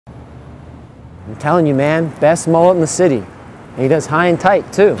I'm telling you, man, best mullet in the city. And he does high and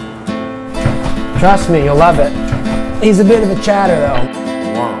tight, too. Trust me, you'll love it. He's a bit of a chatter, though.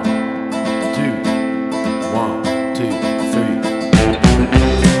 1, 2, 1, 2, 3.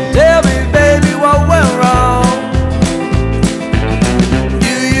 Tell me, baby, what went wrong?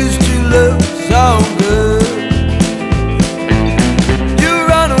 You used to look so good. You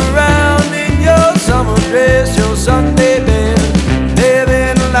run around in your summer dress, your Sunday best,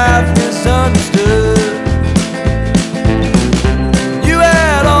 living a life misunderstood. You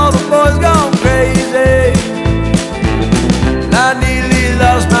had all the boys gone crazy. I nearly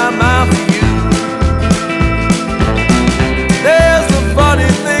lost my mind for you. There's the funny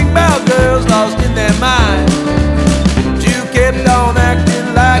thing about girls lost in their mind. You kept on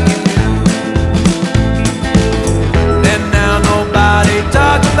acting like you knew. And now nobody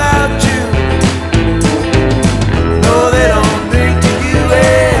talks about you. No, they don't drink to you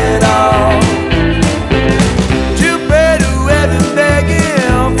at all. You pray to heaven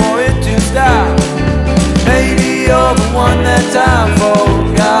begging for it to stop. Maybe you're the one that time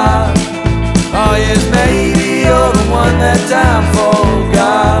forgot. Oh yes, maybe you're the one that time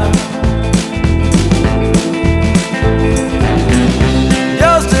forgot.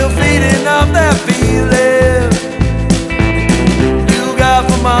 You're still feeding off that feeling you got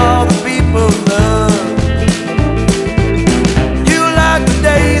from all the people love. You like the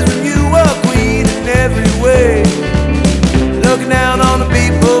days when you were queen in every way, looking down on the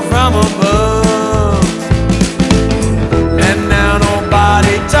people from above. And now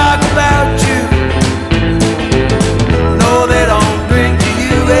nobody talk about you. No, they don't drink to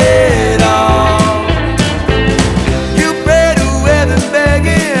you at all. You pray to heaven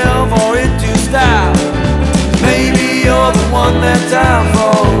begging for it to stop. Maybe you're the one that time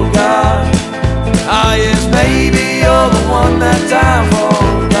forgot. Ah yes, maybe you're the one that time forgot.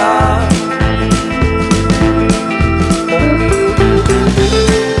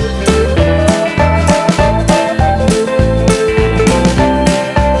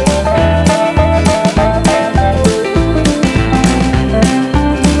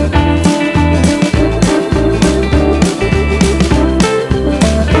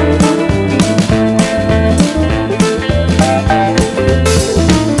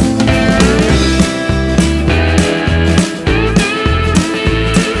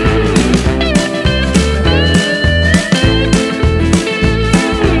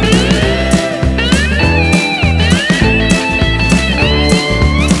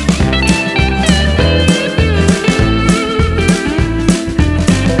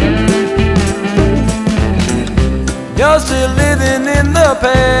 You're still living in the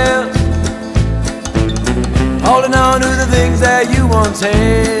past, holding on to the things that you once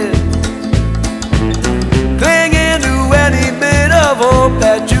had, clinging to any bit of hope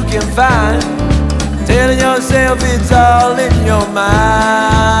that you can find, telling yourself it's all in your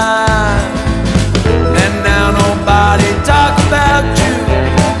mind.